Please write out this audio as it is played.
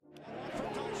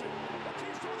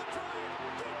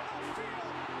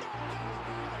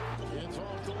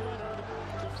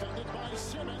defended by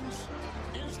Simmons.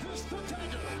 Is this the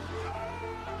dagger?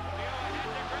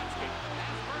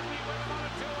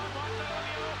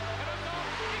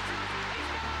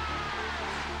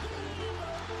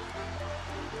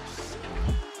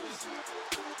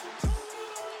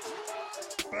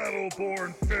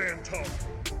 Battleborn Phantom.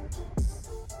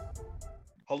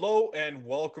 Hello and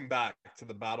welcome back to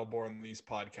the Battleborn Leafs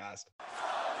podcast.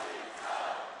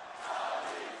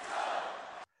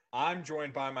 I'm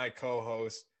joined by my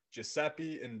co-hosts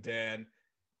Giuseppe and Dan,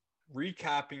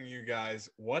 recapping you guys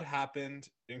what happened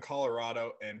in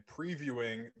Colorado and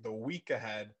previewing the week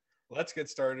ahead. Let's get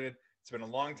started. It's been a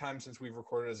long time since we've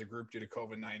recorded as a group due to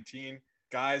COVID-19.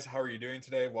 Guys, how are you doing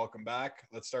today? Welcome back.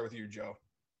 Let's start with you, Joe.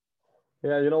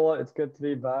 Yeah, you know what? It's good to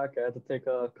be back. I had to take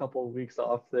a couple of weeks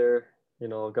off there.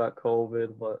 Got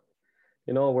COVID, but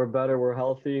we're better, we're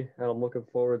healthy, and I'm looking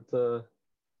forward to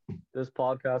this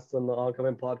podcast and the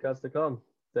oncoming podcast to come.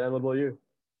 Dan, what about you?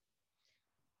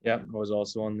 Yeah, I was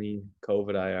also on the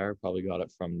COVID IR. Probably got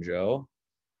it from Joe,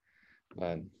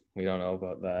 but we don't know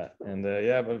about that. And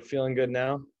but feeling good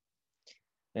now,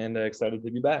 and excited to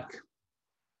be back.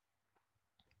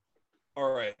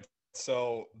 All right.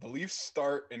 So the Leafs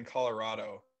start in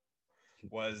Colorado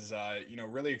was,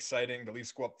 really exciting. The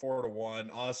Leafs go up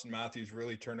 4-1. Austin Matthews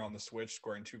really turned on the switch,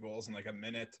 scoring 2 goals in like a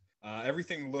minute.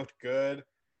 Everything looked good.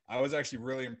 I was actually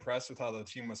really impressed with how the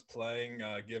team was playing,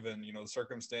 given, the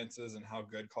circumstances and how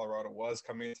good Colorado was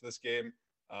coming into this game.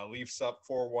 Leafs up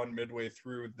 4-1 midway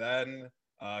through. Then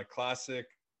classic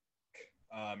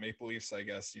Maple Leafs, I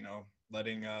guess,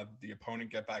 letting the opponent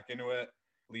get back into it.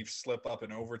 Leafs slip up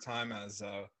in overtime as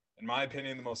in my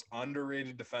opinion, the most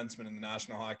underrated defenseman in the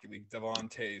National Hockey League, Devon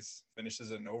Toews, finishes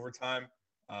it in overtime.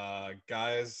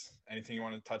 Guys, anything you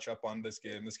want to touch up on this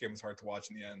game? This game was hard to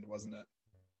watch in the end, wasn't it?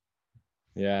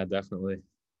 Yeah, definitely.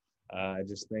 I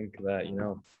just think that,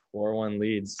 4-1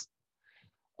 leads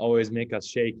always make us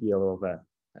shaky a little bit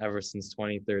ever since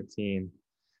 2013.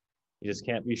 You just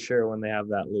can't be sure when they have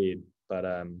that lead. But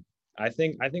I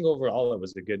think overall it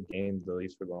was a good game. The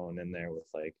Leafs were going in there with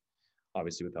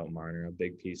obviously without Marner, a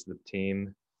big piece of the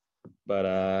team. But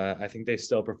I think they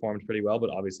still performed pretty well, but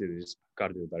obviously they just got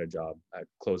to do a better job at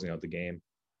closing out the game.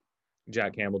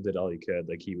 Jack Campbell did all he could.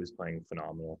 He was playing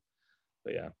phenomenal.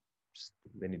 But yeah,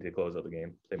 they need to close out the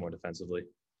game, play more defensively.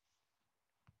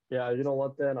 Yeah, you know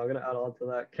what, Dan? I'm going to add on to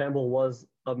that. Campbell was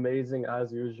amazing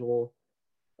as usual.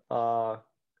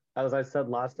 As I said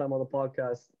last time on the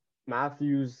podcast,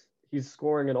 Matthews, he's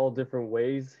scoring in all different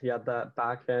ways. He had that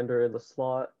backhander in the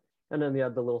slot. And then he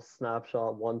had the little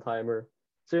snapshot one-timer.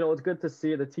 So, it's good to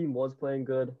see the team was playing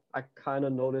good. I kind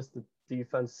of noticed the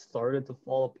defense started to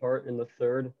fall apart in the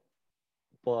third.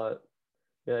 But,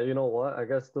 yeah, you know what? I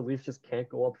guess the Leafs just can't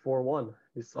go up 4-1.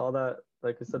 We saw that,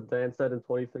 like I said, Dan said in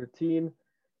 2013.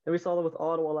 And we saw that with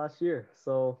Ottawa last year.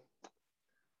 So,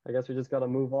 I guess we just got to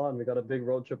move on. We got a big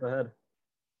road trip ahead.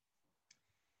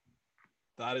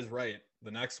 That is right.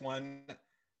 The next one,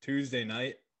 Tuesday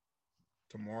night.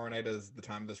 Tomorrow night is the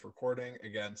time of this recording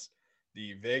against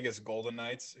the Vegas Golden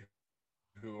Knights,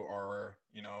 who are,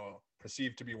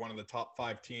 perceived to be one of the top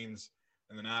 5 teams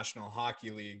in the National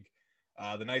Hockey League.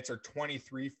 The Knights are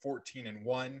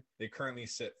 23-14-1. They currently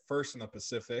sit first in the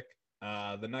Pacific.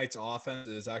 The Knights offense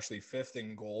is actually 5th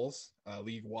in goals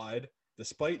league-wide,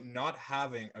 despite not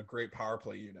having a great power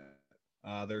play unit.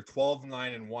 They're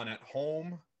 12-9-1 at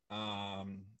home,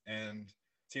 and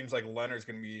seems like Leonard's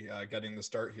going to be getting the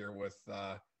start here with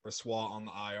Brossoit on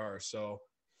the IR. So,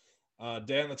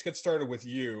 Dan, let's get started with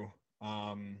you.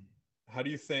 How do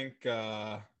you think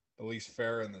the Leafs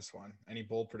fare in this one? Any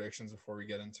bold predictions before we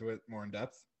get into it more in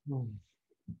depth?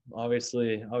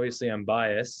 Obviously, I'm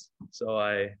biased, so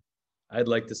I'd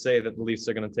like to say that the Leafs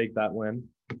are going to take that win.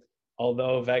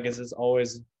 Although Vegas has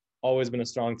always been a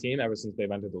strong team ever since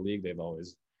they've entered the league, they've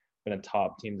always been a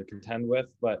top team to contend with.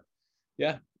 But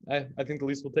yeah, I think the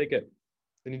Leafs will take it.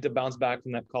 They need to bounce back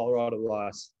from that Colorado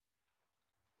loss.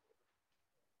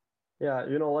 Yeah,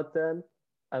 you know what, Dan?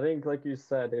 I think, like you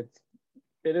said, it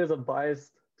is a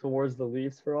bias towards the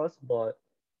Leafs for us, but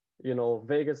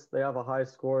Vegas, they have a high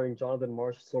scoring Jonathan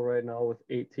Marchessault right now with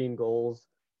 18 goals,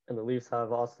 and the Leafs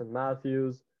have Austin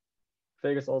Matthews.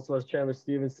 Vegas also has Chandler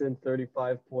Stevenson,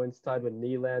 35 points, tied with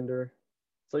Nylander.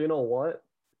 So you know what?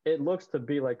 It looks to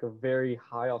be like a very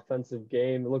high offensive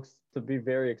game. It looks to be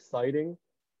very exciting.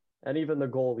 And even the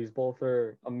goalies, both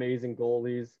are amazing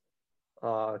goalies.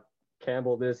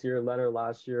 Campbell this year, Leonard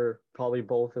last year, probably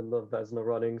both in the Vezina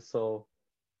running. So,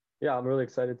 yeah, I'm really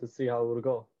excited to see how it will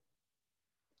go.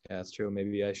 Yeah, that's true.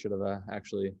 Maybe I should have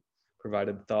actually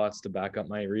provided thoughts to back up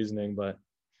my reasoning, but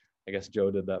I guess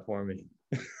Joe did that for me.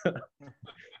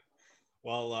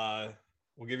 Well,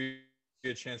 we'll give you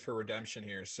a chance for redemption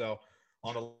here. So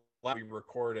on the last we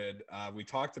recorded, we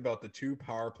talked about the 2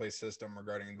 power play system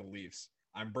regarding the Leafs.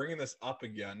 I'm bringing this up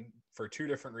again for 2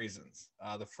 different reasons.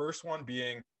 The first one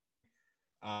being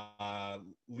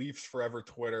Leafs Forever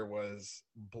Twitter was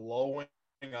blowing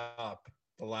up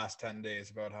the last 10 days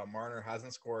about how Marner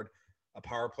hasn't scored a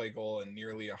power play goal in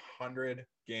nearly 100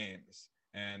 games.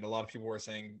 And a lot of people were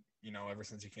saying, ever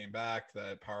since he came back,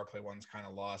 that power play ones kind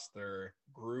of lost their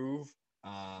groove.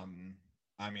 I'm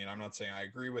not saying I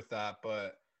agree with that,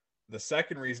 but the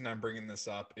second reason I'm bringing this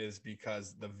up is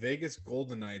because the Vegas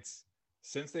Golden Knights,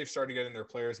 since they've started getting their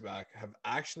players back, have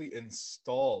actually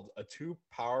installed a 2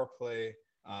 power play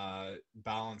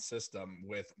balance system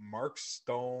with Mark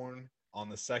Stone on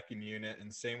the second unit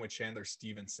and same with Chandler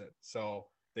Stevenson. So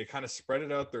they kind of spread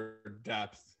it out their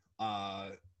depth.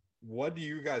 What do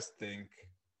you guys think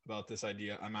about this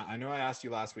idea? I know I asked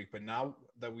you last week, but now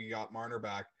that we got Marner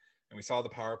back and we saw the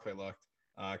power play looked,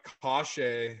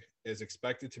 Kase is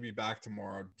expected to be back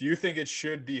tomorrow. Do you think it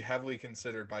should be heavily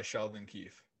considered by Sheldon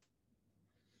Keefe?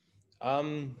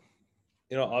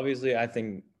 Obviously, I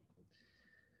think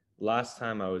last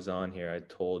time I was on here, I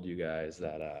told you guys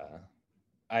that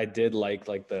I did like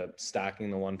the stacking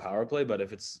the 1 power play, but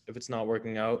if it's not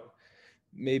working out,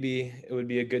 maybe it would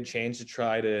be a good change to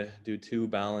try to do 2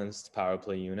 balanced power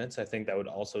play units. I think that would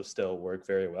also still work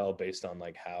very well based on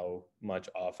how much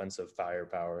offensive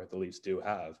firepower the Leafs do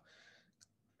have.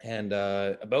 And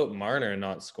about Marner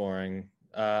not scoring,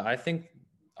 I think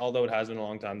although it has been a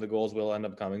long time, the goals will end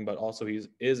up coming, but also he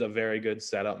is a very good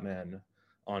setup man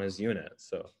on his unit.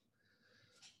 So,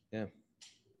 yeah.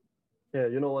 Yeah,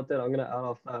 you know what then? I'm going to add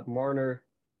off that. Marner,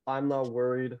 I'm not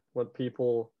worried when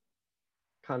people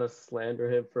kind of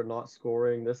slander him for not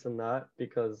scoring this and that,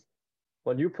 because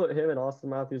when you put him and Austin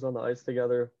Matthews on the ice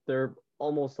together, they're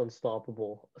almost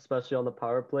unstoppable, especially on the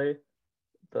power play.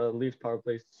 The Leafs power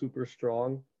play is super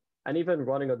strong. And even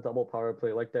running a double power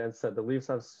play, like Dan said, the Leafs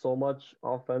have so much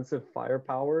offensive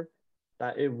firepower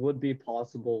that it would be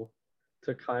possible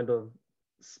to kind of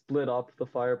split up the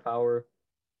firepower,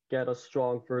 get a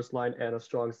strong first line and a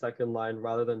strong second line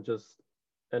rather than just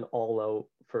an all-out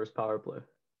first power play.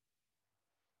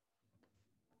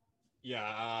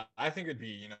 Yeah, I think it'd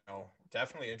be,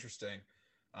 definitely interesting.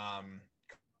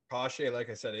 Kase, like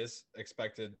I said, is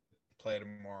expected to play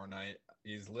tomorrow night.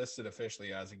 He's listed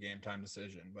officially as a game time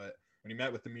decision, but when he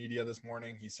met with the media this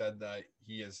morning, he said that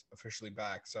he is officially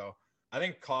back. So I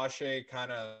think Kase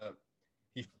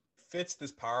he fits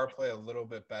this power play a little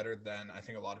bit better than I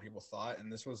think a lot of people thought.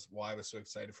 And this was why I was so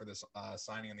excited for this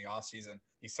signing in the offseason.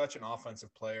 He's such an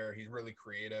offensive player. He's really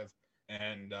creative.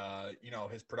 And,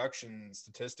 his production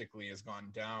statistically has gone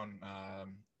down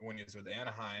when he was with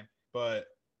Anaheim.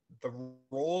 But the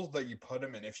roles that you put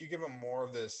him in, if you give him more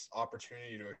of this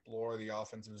opportunity to explore the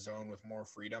offensive zone with more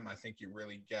freedom, I think you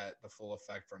really get the full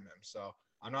effect from him. So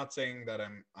I'm not saying that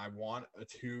I want a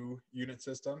 2-unit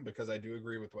system, because I do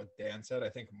agree with what Dan said. I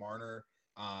think Marner,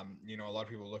 a lot of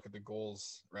people look at the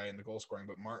goals, right, and the goal scoring,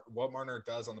 but what Marner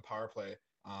does on the power play,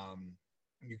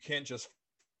 you can't just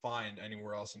find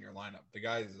anywhere else in your lineup. The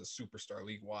guy is a superstar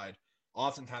league wide.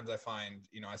 Oftentimes I find,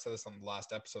 I said this on the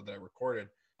last episode that I recorded,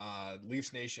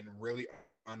 Leafs Nation really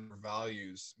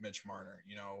undervalues Mitch Marner.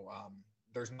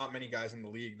 There's not many guys in the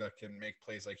league that can make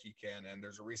plays like he can, and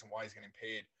there's a reason why he's getting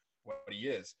paid what he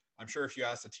is. I'm sure if you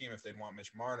ask the team if they'd want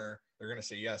Mitch Marner, they're going to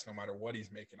say yes, no matter what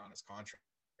he's making on his contract.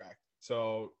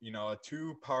 So, a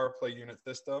 2 power play unit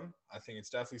system, I think it's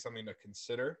definitely something to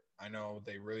consider. I know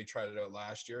they really tried it out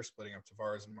last year, splitting up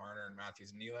Tavares and Marner and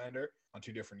Matthews and Nylander on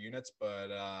 2 different units.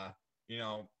 But,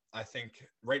 I think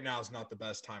right now is not the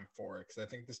best time for it, because I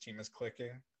think this team is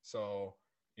clicking. So,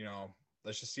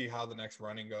 let's just see how the next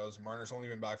running goes. Marner's only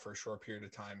been back for a short period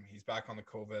of time. He's back on the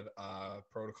COVID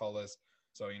protocol list.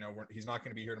 So, he's not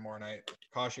going to be here tomorrow night.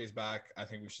 Kashe's back. I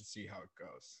think we should see how it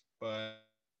goes. But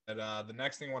the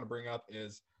next thing I want to bring up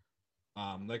is,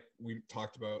 like we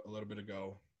talked about a little bit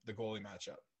ago, the goalie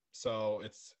matchup. So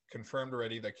it's confirmed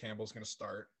already that Campbell's going to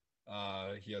start.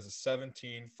 He has a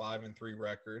 17-5-3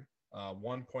 record,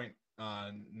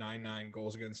 1.99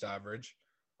 goals against average,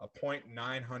 a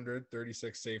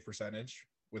 .936 save percentage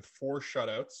with 4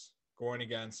 shutouts, going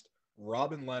against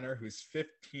Robin Lehner, who's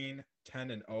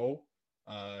 15-10-0.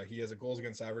 He has a goals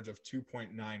against average of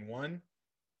 2.91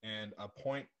 and a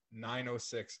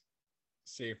 .906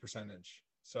 save percentage.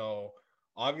 So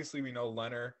obviously we know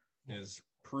Lehner is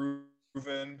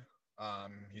proven.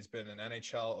 He's been an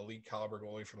NHL elite caliber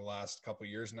goalie for the last couple of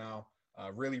years now.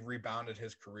 Really rebounded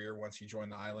his career once he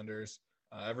joined the Islanders.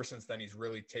 Ever since then, he's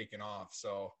really taken off.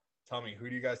 So tell me, who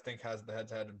do you guys think has the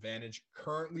head-to-head advantage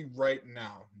currently right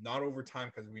now? Not over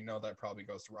time, because we know that probably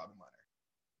goes to Robin Leonard.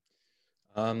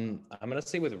 I'm gonna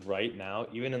say with right now,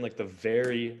 even in like the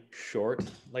very short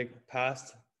like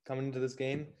past coming into this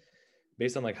game,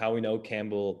 based on like how we know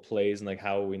Campbell plays and like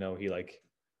how we know he like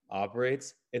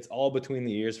operates, it's all between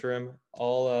the ears for him,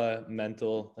 all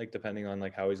mental, like depending on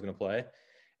like how he's gonna play.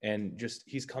 And just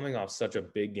he's coming off such a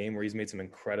big game where he's made some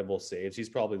incredible saves. He's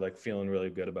probably like feeling really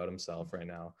good about himself right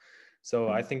now. So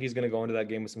I think he's gonna go into that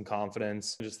game with some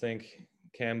confidence. I just think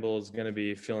Campbell is gonna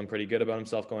be feeling pretty good about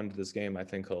himself going into this game. I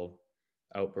think he'll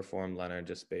outperform Leonard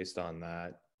just based on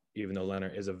that. Even though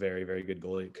Leonard is a very, very good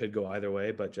goalie, it could go either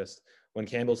way. But just when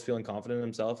Campbell's feeling confident in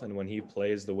himself and when he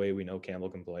plays the way we know Campbell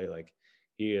can play, like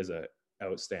he is a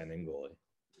outstanding goalie.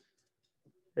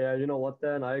 Yeah, you know what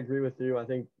then? I agree with you. I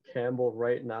think Campbell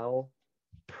right now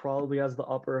probably has the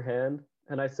upper hand.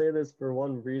 And I say this for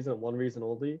one reason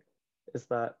only, is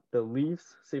that the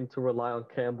Leafs seem to rely on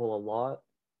Campbell a lot.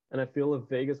 And I feel if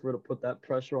Vegas were to put that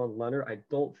pressure on Leonard, I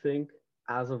don't think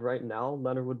as of right now,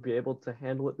 Leonard would be able to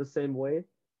handle it the same way.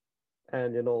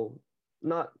 And,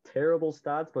 not terrible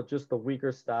stats, but just the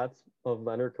weaker stats of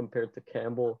Leonard compared to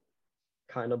Campbell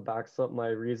kind of backs up my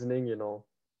reasoning.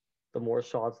 The more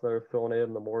shots that are thrown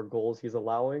in, the more goals he's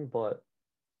allowing. But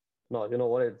no, you know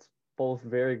what? It's both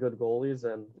very good goalies,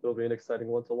 and it'll be an exciting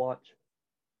one to watch.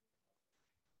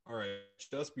 All right,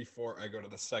 just before I go to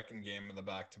the second game of the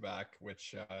back-to-back,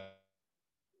 which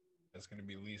is going to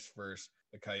be Leafs versus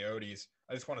the Coyotes,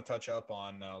 I just want to touch up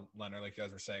on Leonard, like you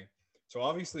guys were saying. So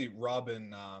obviously,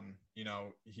 Robin,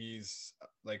 he's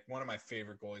like one of my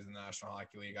favorite goalies in the National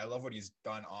Hockey League. I love what he's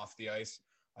done off the ice.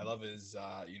 I love his,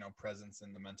 presence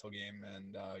in the mental game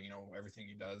and, everything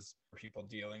he does for people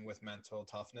dealing with mental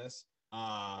toughness.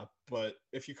 But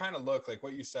if you kind of look like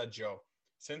what you said, Joe,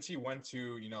 since he went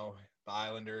to, the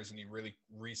Islanders and he really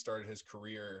restarted his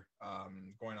career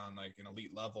going on like an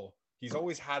elite level, he's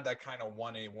always had that kind of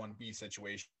 1A, 1B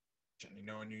situation. In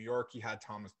New York, he had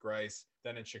Thomas Greiss.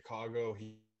 Then in Chicago,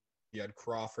 he had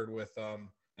Crawford with him.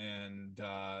 And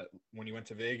when he went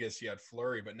to Vegas, he had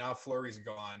Fleury. But now Fleury's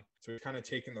gone. So he's kind of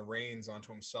taken the reins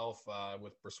onto himself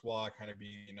with Bressois kind of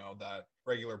being, that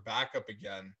regular backup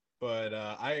again. But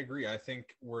I agree. I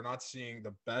think we're not seeing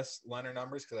the best Leonard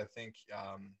numbers because I think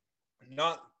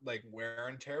not like wear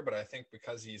and tear, but I think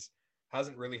because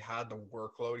hasn't really had the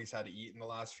workload he's had to eat in the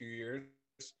last few years,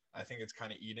 I think it's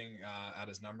kind of eating at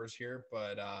his numbers here.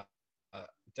 But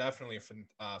definitely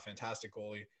a fantastic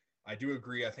goalie. I do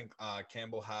agree. I think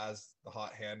Campbell has the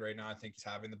hot hand right now. I think he's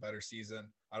having the better season.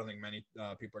 I don't think many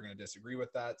people are going to disagree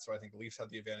with that. So I think the Leafs have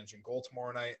the advantage in goal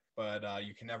tomorrow night. But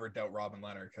you can never doubt Robin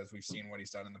Leonard because we've seen what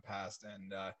he's done in the past,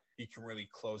 and he can really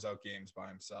close out games by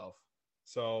himself.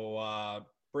 So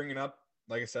bringing up,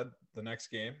 like I said, the next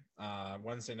game,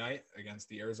 Wednesday night against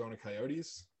the Arizona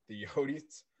Coyotes. The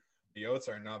Yotes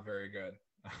are not very good.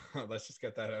 Let's just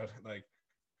get that out.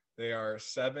 They are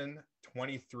 7,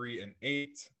 23, and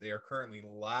 8. They are currently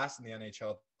last in the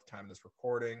NHL at the time of this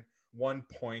recording, 1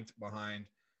 point behind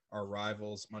our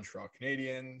rivals, Montreal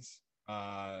Canadiens.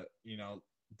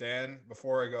 Dan,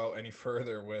 before I go any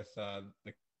further with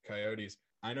the Coyotes,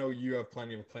 I know you have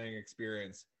plenty of playing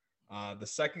experience. The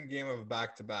second game of a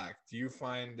back-to-back, do you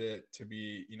find it to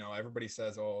be, everybody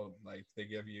says, oh, like they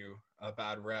give you a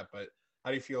bad rep, but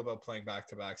how do you feel about playing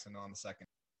back-to-backs and on the second?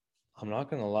 I'm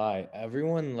not gonna lie.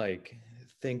 Everyone like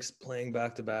thinks playing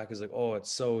back to back is like, oh,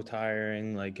 it's so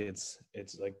tiring. Like it's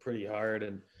like pretty hard.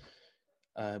 And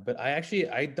but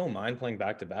I don't mind playing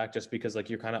back to back just because like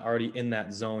you're kind of already in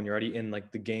that zone. You're already in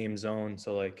like the game zone.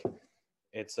 So like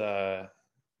it's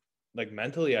like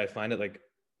mentally I find it like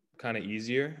kind of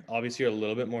easier. Obviously you're a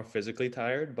little bit more physically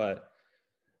tired, but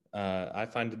I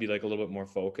find it to be like a little bit more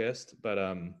focused. But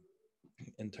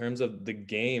in terms of the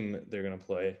game they're gonna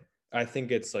play, I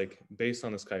think it's like based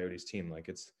on this Coyotes team, like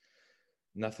it's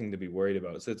nothing to be worried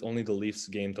about. So it's only the Leafs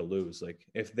game to lose. Like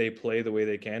if they play the way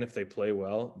they can, if they play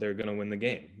well, they're going to win the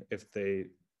game. If they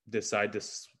decide to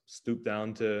stoop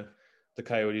down to the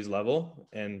Coyotes level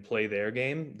and play their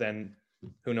game, then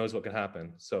who knows what can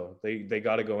happen. So they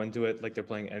got to go into it like they're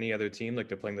playing any other team, like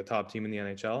they're playing the top team in the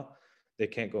NHL. They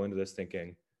can't go into this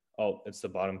thinking, oh, it's the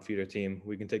bottom feeder team.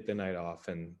 We can take the night off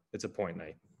and it's a point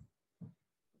night.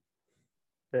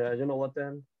 Yeah, you know what,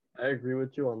 Dan? I agree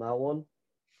with you on that one.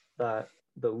 That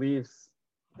the Leafs,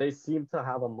 they seem to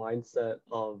have a mindset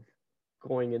of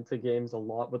going into games a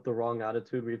lot with the wrong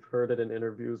attitude. We've heard it in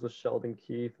interviews with Sheldon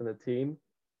Keefe and the team.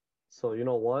 So you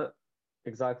know what?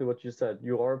 Exactly what you said.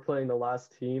 You are playing the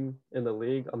last team in the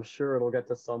league. I'm sure it'll get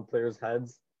to some players'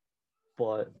 heads,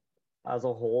 but as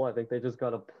a whole. I think they just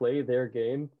got to play their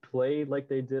game, play like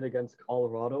they did against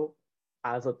Colorado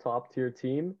as a top tier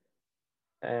team.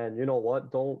 And you know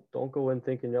what? Don't go in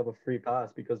thinking you have a free pass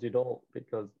because you don't.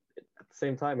 Because at the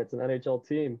same time, it's an NHL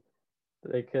team.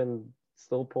 They can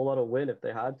still pull out a win if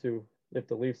they had to, if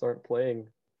the Leafs aren't playing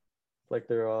like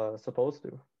they're supposed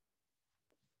to.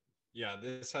 Yeah,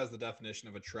 this has the definition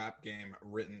of a trap game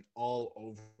written all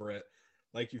over it.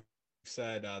 Like you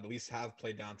said, the Leafs have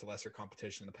played down to lesser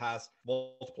competition in the past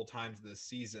multiple times this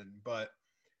season. But,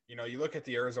 you look at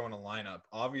the Arizona lineup.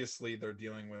 Obviously, they're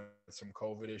dealing with some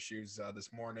COVID issues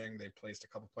this morning. They placed a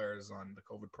couple players on the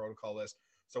COVID protocol list.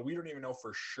 So we don't even know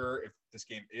for sure if this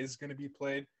game is going to be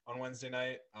played on Wednesday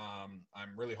night. I'm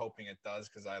really hoping it does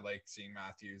because I like seeing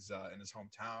Matthews in his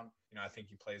hometown. I think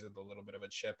he plays with a little bit of a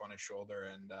chip on his shoulder,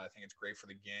 and I think it's great for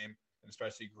the game, and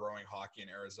especially growing hockey in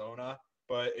Arizona.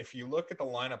 But if you look at the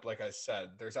lineup, like I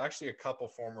said, there's actually a couple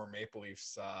former Maple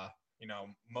Leafs,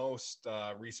 most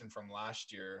recent from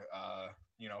last year,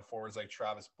 forwards like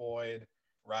Travis Boyd,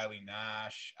 Riley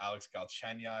Nash, Alex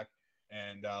Galchenyuk,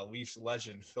 and Leafs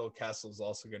legend Phil Kessel is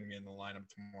also going to be in the lineup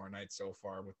tomorrow night so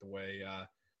far with the way,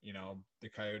 the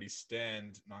Coyotes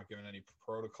stand, not given any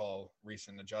protocol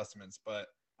recent adjustments. But,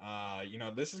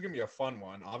 this is going to be a fun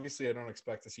one. Obviously, I don't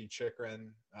expect to see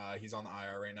Chikrin. He's on the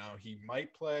IR right now. He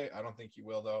might play. I don't think he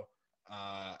will, though.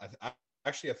 I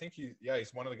think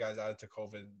he's one of the guys added to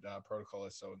COVID protocol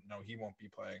list, so no, he won't be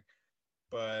playing.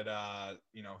 But,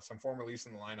 some former Leafs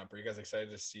in the lineup. Are you guys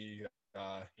excited to see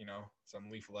some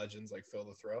Leaf legends like Phil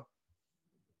the Thrill?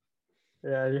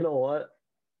 Yeah, you know what?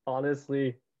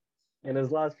 Honestly, in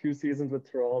his last few seasons with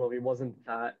Toronto, he wasn't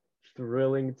that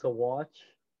thrilling to watch.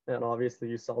 And obviously,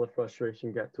 you saw the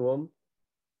frustration get to him.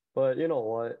 But you know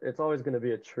what? It's always going to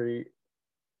be a treat.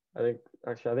 I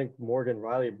think Morgan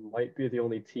Riley might be the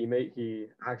only teammate he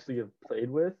actually have played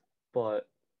with. But,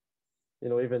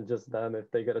 even just them,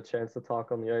 if they get a chance to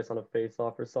talk on the ice on a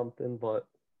face-off or something. But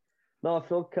no,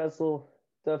 Phil Kessel,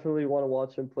 definitely want to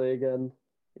watch him play again.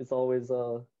 It's always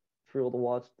thrill to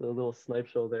watch the little snipe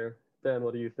show there. Dan,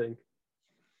 what do you think?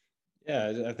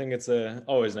 Yeah, I think it's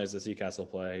always nice to see Kessel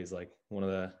play. He's like one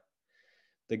of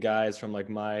the guys from like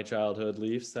my childhood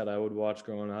Leafs that I would watch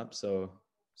growing up. So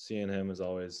seeing him is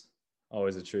always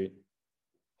a treat.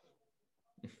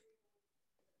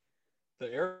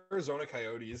 The Arizona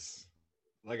Coyotes,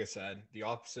 like I said, the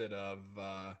opposite of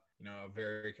a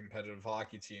very competitive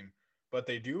hockey team, but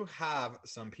they do have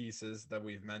some pieces that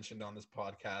we've mentioned on this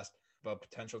podcast about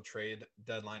potential trade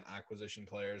deadline acquisition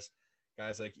players,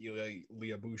 guys like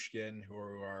Ilya Bushkin, who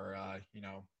are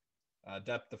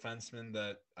depth defensemen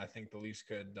that I think the Leafs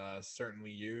could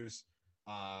certainly use.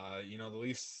 The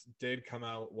Leafs did come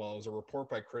out. Well, it was a report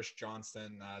by Chris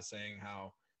Johnston saying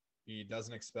how he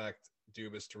doesn't expect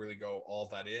Dubas to really go all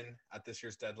that in at this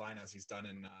year's deadline as he's done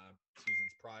in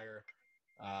seasons prior.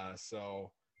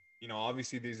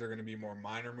 Obviously these are going to be more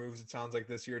minor moves, it sounds like,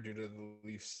 this year due to the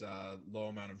Leafs' low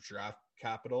amount of draft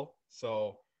capital.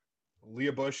 So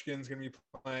Leah Bushkin's going to be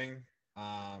playing.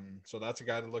 So that's a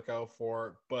guy to look out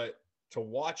for. But to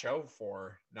watch out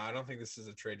for, now I don't think this is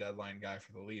a trade deadline guy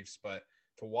for the Leafs, but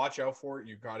to watch out for,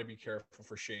 you've got to be careful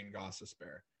for Shane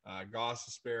Gostisbehere.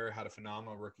 Gostisbehere had a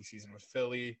phenomenal rookie season with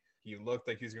Philly. He looked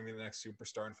like he was going to be the next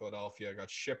superstar in Philadelphia. Got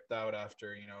shipped out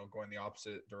after, going the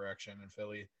opposite direction in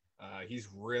Philly. He's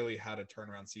really had a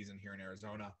turnaround season here in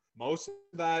Arizona. Most of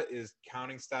that is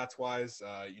counting stats wise.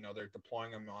 They're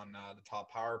deploying him on the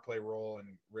top power play role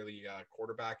and really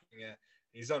quarterbacking it.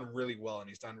 He's done really well, and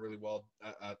he's done really well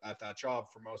at that job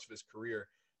for most of his career,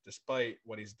 despite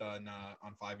what he's done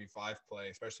on 5v5 play,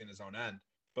 especially in his own end.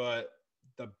 But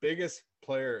the biggest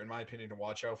player, in my opinion, to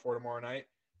watch out for tomorrow night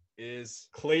is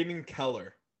Clayton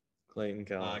Keller.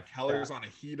 Keller's on a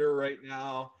heater right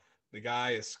now. The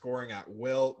guy is scoring at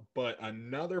will. But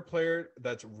another player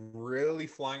that's really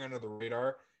flying under the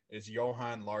radar is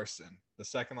Johan Larsson, the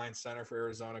second-line center for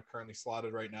Arizona, currently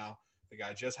slotted right now. The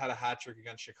guy just had a hat trick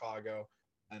against Chicago.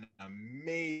 An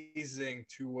amazing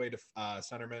two-way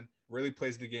centerman. Really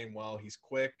plays the game well. He's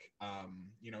quick.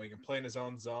 He can play in his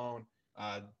own zone.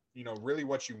 Really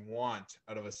what you want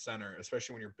out of a center,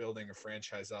 especially when you're building a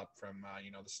franchise up from,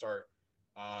 the start.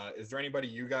 Is there anybody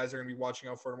you guys are going to be watching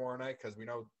out for tomorrow night? Because we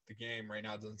know the game right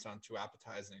now doesn't sound too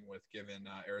appetizing with given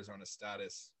Arizona's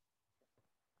status.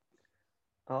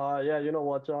 Yeah, you know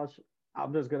what, Josh?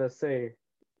 I'm just gonna say,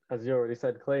 as you already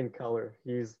said, Clayton Keller.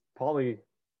 He's probably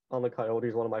on the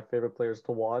Coyotes one of my favorite players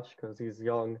to watch because he's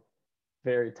young,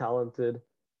 very talented,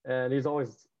 and he's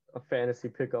always a fantasy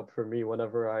pickup for me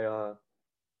whenever I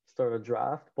start a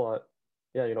draft. But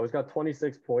yeah, he's got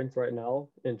 26 points right now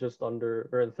in just under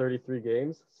or in 33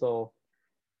 games. So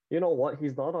you know what?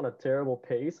 He's not on a terrible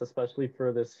pace, especially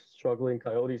for this struggling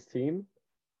Coyotes team.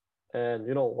 And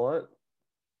you know what?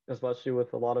 Especially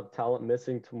with a lot of talent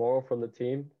missing tomorrow from the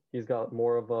team, he's got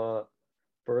more of a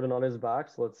burden on his back.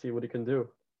 So let's see what he can do.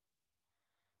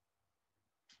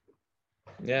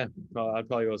 Yeah, I'd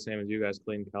probably go the same as you guys,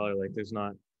 Clayton Keller. Like, there's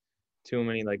not too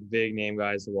many like big name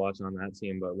guys to watch on that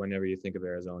team, but whenever you think of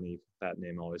Arizona, that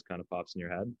name always kind of pops in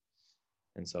your head.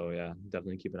 And so, yeah,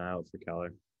 definitely keep an eye out for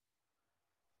Keller.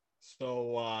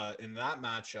 So in that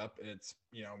matchup, it's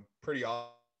pretty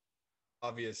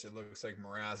obvious. It looks like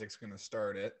Mrazek's going to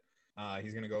start it.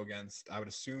 He's going to go against, I would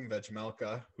assume,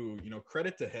 Vejmelka, who,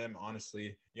 credit to him,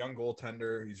 honestly, young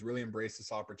goaltender. He's really embraced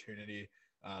this opportunity.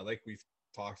 Like we've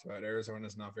talked about,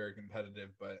 Arizona's not very competitive,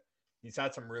 but he's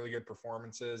had some really good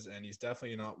performances, and he's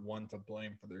definitely not one to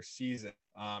blame for their season.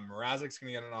 Mrazek's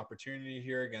going to get an opportunity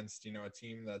here against, a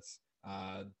team that's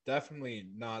definitely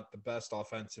not the best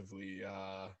offensively.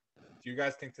 Do you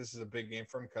guys think this is a big game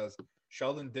for him? Because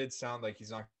Sheldon did sound like he's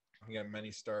not going to get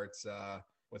many starts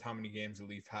with how many games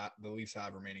the Leafs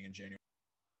have remaining in January.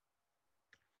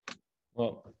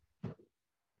 Well,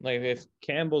 like if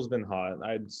Campbell's been hot,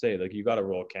 I'd say like you got to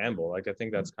roll Campbell. Like I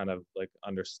think that's kind of like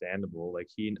understandable. Like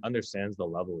he understands the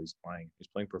level he's playing. He's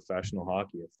playing professional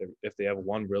hockey. If they have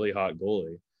one really hot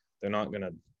goalie, they're not gonna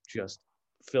just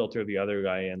filter the other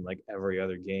guy in like every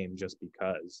other game just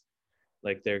because.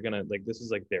 Like they're gonna like this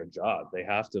is like their job. They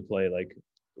have to play like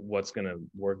what's gonna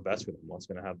work best for them, what's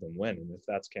gonna have them win. And if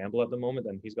that's Campbell at the moment,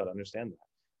 then he's got to understand that.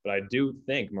 But I do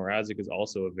think Mrazek is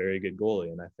also a very good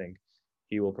goalie, and I think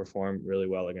he will perform really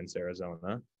well against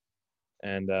Arizona.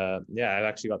 And yeah, I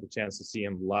actually got the chance to see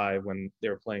him live when they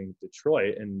were playing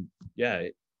Detroit, and yeah,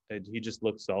 he just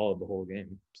looked solid the whole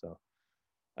game. So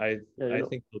I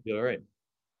think he'll be all right.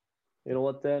 You know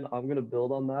what, then? I'm going to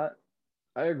build on that.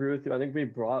 I agree with you. I think we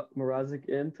brought Mrazek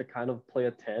in to kind of play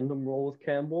a tandem role with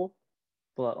Campbell.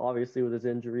 But obviously, with his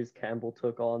injuries, Campbell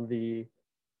took on the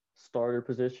starter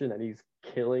position and he's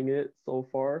killing it so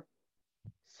far.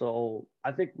 So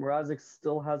I think Mrazek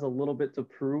still has a little bit to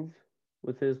prove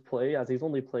with his play as he's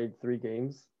only played 3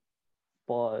 games.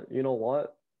 But you know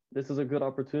what? This is a good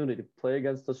opportunity to play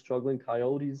against the struggling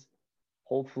Coyotes.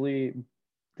 Hopefully,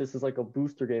 this is like a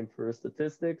booster game for his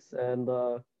statistics and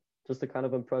just to kind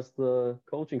of impress the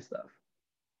coaching staff.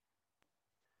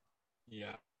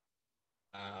 Yeah.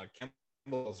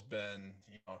 Campbell's been,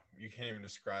 you can't even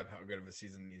describe how good of a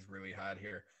season he's really had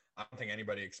here. I don't think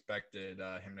anybody expected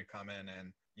him to come in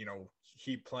and,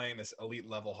 keep playing this elite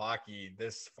level hockey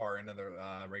this far into the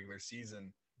regular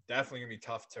season. Definitely going to be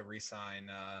tough to re-sign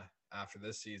after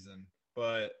this season.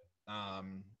 But,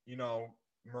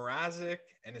 Mrazek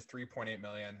and his $3.8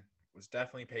 million was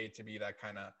definitely paid to be that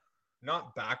kind of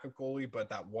not backup goalie, but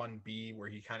that 1B where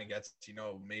he kind of gets,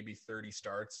 maybe 30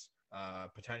 starts,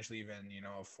 potentially even,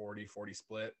 a 40-40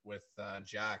 split with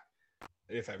Jack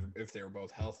if they were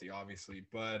both healthy, obviously.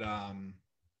 But,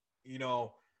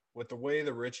 with the way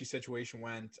the Richie situation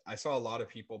went, I saw a lot of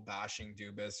people bashing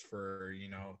Dubas for,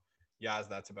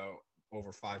 that's about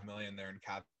over $5 million there in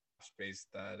cap space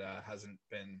that hasn't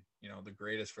been, the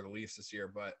greatest for the Leafs this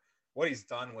year. But what he's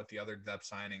done with the other depth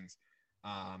signings,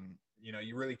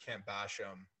 you really can't bash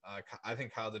him. I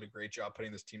think Kyle did a great job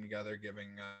putting this team together, giving,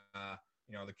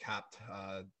 the cap,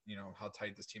 how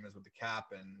tight this team is with the cap.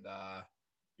 And,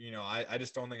 I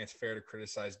just don't think it's fair to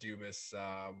criticize Dubas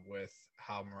with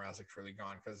how Mrazek's really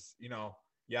gone because,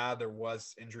 there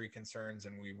was injury concerns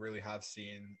and we really have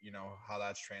seen, how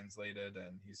that's translated.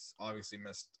 And he's obviously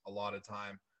missed a lot of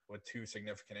time with 2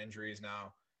 significant injuries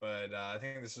now. But I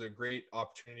think this is a great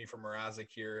opportunity for Mrazek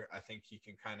here. I think he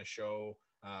can kind of show,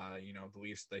 the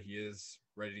Leafs that he is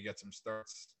ready to get some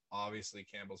starts. Obviously,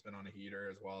 Campbell's been on a heater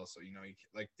as well. So,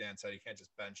 like Dan said, you can't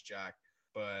just bench Jack.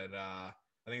 But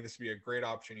I think this would be a great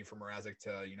opportunity for Mrazek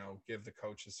to, give the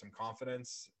coaches some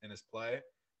confidence in his play.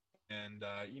 And,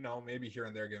 maybe here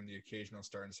and there give him the occasional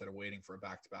start instead of waiting for a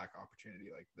back-to-back opportunity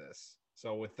like this.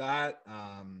 So with that,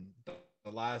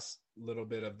 the last little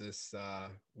bit of this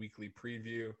weekly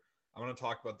preview, I want to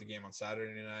talk about the game on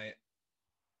Saturday night.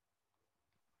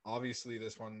 Obviously,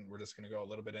 this one we're just going to go a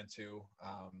little bit into,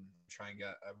 try and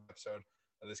get an episode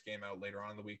of this game out later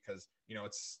on in the week because,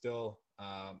 it's still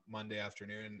Monday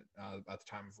afternoon at the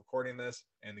time of recording this,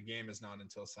 and the game is not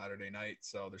until Saturday night,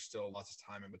 so there's still lots of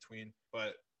time in between.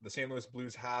 But the St. Louis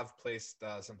Blues have placed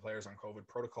some players on COVID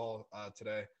protocol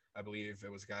today. I believe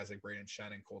it was guys like Braden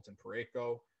Shen and Colton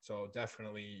Parayko. So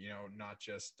definitely, not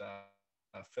just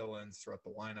fill-ins throughout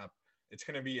the lineup. It's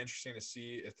going to be interesting to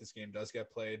see if this game does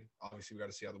get played. Obviously, we got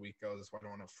to see how the week goes. That's why I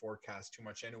don't want to forecast too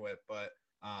much into it. But,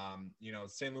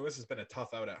 St. Louis has been a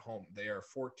tough out at home. They are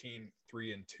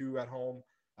 14-3-2 at home.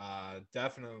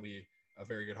 Definitely a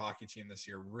very good hockey team this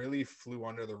year. Really flew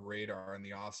under the radar in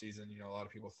the offseason. You know, a lot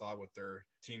of people thought with their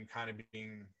team kind of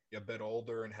being a bit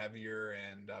older and heavier,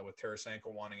 and with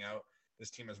Tarasenko wanting out, this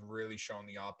team has really shown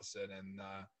the opposite. And,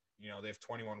 you know, they have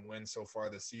 21 wins so far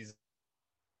this season.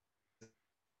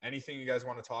 Anything you guys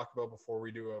want to talk about before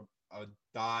we do a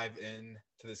dive in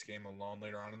to this game alone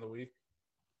later on in the week?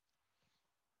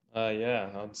 Yeah,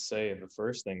 I'd say the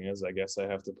first thing is I guess I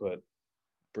have to put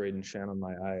Braden Shen on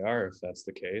my IR if that's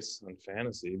the case on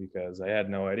fantasy, because I had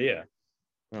no idea.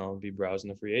 I'll be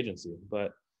browsing the free agency.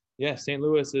 But yeah, St.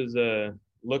 Louis is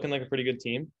looking like a pretty good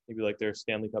team. Maybe like their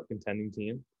Stanley Cup contending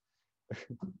team.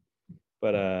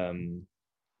 But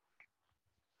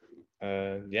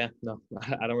yeah, no,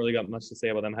 I don't really got much to say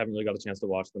about them. I haven't really got a chance to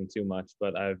watch them too much,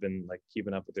 but I've been like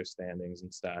keeping up with their standings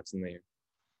and stats, and they're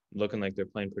looking like they're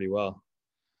playing pretty well.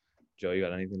 Joe, you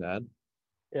got anything to add?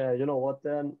 Yeah, you know what,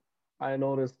 then? I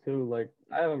noticed too, like,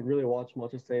 I haven't really watched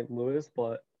much of St. Louis,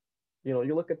 but, you know,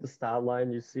 you look at the stat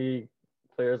line, you see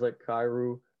players like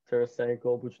Kyrou,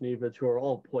 Tarasenko, Buchnevich, who are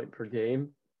all point per game.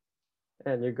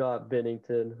 And you got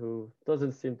Binnington, who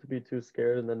doesn't seem to be too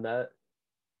scared in the net.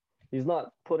 He's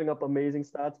not putting up amazing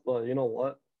stats, but you know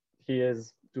what? He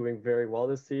is doing very well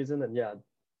this season. And yeah,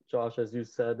 Josh, as you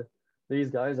said, these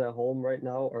guys at home right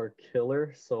now are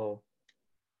killer. So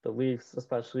the Leafs,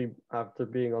 especially after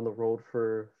being on the road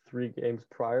for 3 games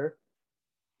prior,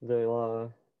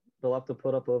 they'll have to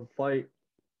put up a fight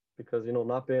because you know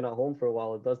not being at home for a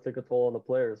while it does take a toll on the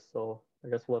players. So I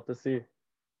guess we'll have to see.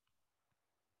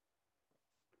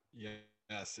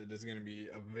 Yes, it is going to be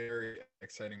a very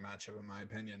exciting matchup, in my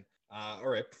opinion. All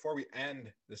right, before we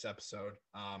end this episode,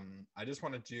 I just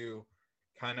want to do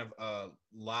kind of a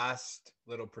last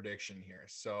little prediction here.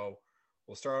 So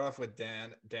we'll start off with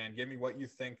Dan. Dan, give me what you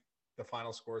think the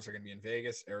final scores are going to be in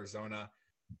Vegas, Arizona,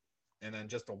 and then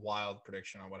just a wild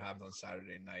prediction on what happens on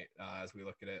Saturday night as we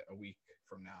look at it a week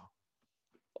from now.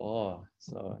 Oh,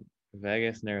 so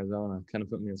Vegas and Arizona kind of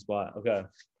put me in the spot. Okay.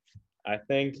 I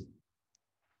think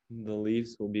the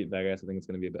Leafs will beat Vegas. I think it's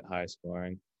going to be a bit high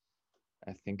scoring.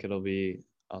 I think it'll be,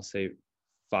 I'll say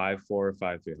 5-4 or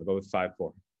 5-3. I'll go with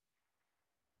 5-4.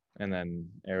 And then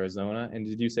Arizona. And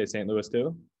did you say St. Louis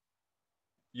too?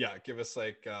 Yeah, give us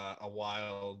like a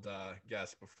wild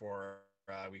guess before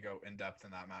we go in depth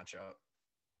in that matchup.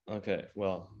 Okay,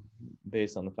 well,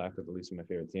 based on the fact that the Leafs are my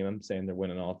favorite team, I'm saying they're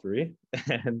winning all 3.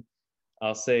 And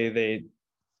I'll say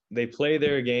they play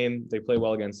their game. They play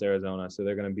well against Arizona, so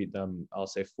they're going to beat them. I'll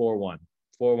say 4-1. 4-1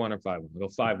 or 5-1. I'll go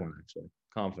 5-1, actually.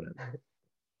 Confident.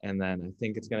 And then I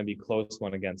think it's going to be a close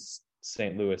one against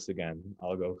St. Louis again.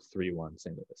 I'll go 3-1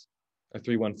 St. Louis. Or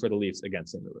 3-1 for the Leafs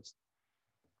against St. Louis.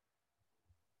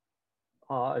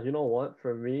 You know what?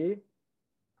 For me,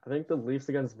 I think the Leafs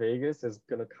against Vegas is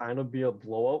gonna kind of be a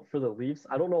blowout for the Leafs.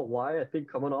 I don't know why. I think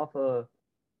coming off a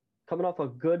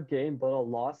good game but a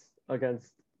loss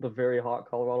against the very hot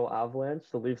Colorado Avalanche,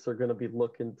 the Leafs are gonna be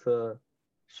looking to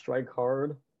strike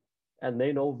hard, and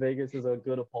they know Vegas is a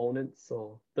good opponent,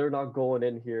 so they're not going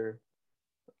in here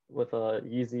with a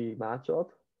easy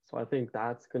matchup. So I think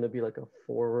that's gonna be like a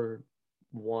 4-1,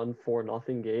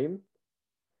 4-0 game.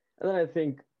 And then I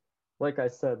think, like I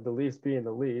said, the Leafs being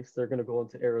the Leafs, they're gonna go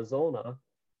into Arizona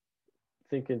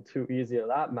thinking too easy of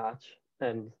that match,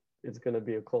 and it's going to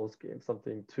be a close game,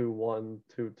 something 2-1,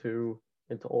 2-2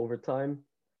 into overtime.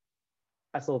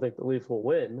 I still think the Leafs will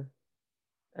win.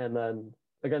 And then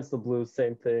against the Blues,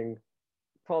 same thing.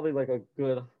 Probably like a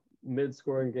good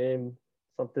mid-scoring game,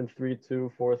 something 3-2,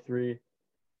 4-3,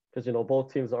 because, you know,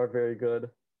 both teams are very good,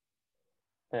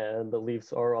 and the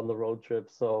Leafs are on the road trip.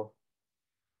 So,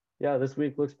 yeah, this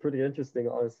week looks pretty interesting,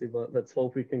 honestly, but let's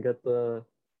hope we can get the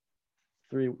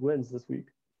 3 wins this week.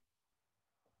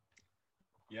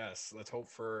 Yes, let's hope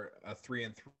for a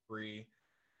 3-3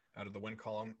 out of the win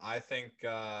column. I think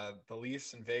the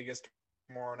Leafs in Vegas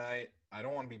tomorrow night. I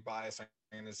don't want to be biased.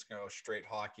 I'm just going to go straight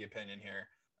hockey opinion here.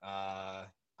 I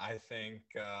think,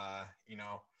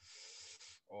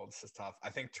 this is tough. I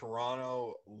think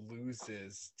Toronto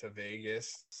loses to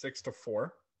Vegas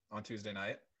 6-4 on Tuesday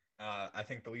night. I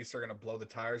think the Leafs are going to blow the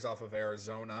tires off of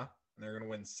Arizona, and they're going to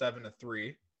win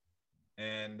 7-3.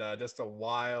 And just a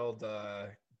wild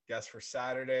guess for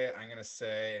Saturday, I'm going to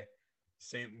say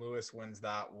St. Louis wins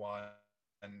that one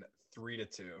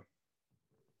 3-2.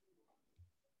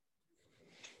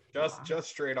 Just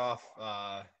straight off,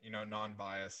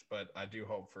 non-biased, but I do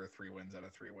hope for 3 wins out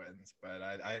of 3 wins. But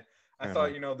I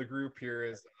thought, the group here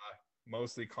is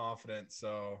mostly confident,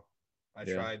 so I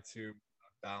tried to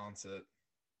balance it.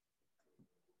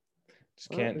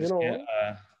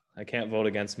 I can't vote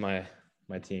against my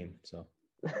team, so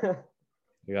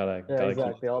you gotta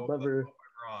exactly. I'll never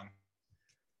wrong.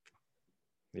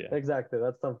 Yeah, Exactly.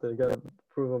 That's something. You gotta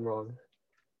prove them wrong.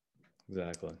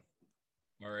 exactly.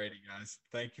 Alrighty, guys.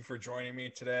 Thank you for joining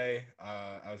me today.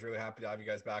 I was really happy to have you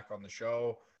guys back on the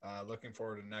show. Looking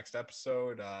forward to the next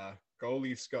episode. Go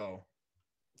Leafs, go.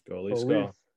 Go Leafs, Go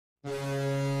go.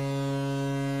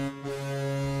 Leafs.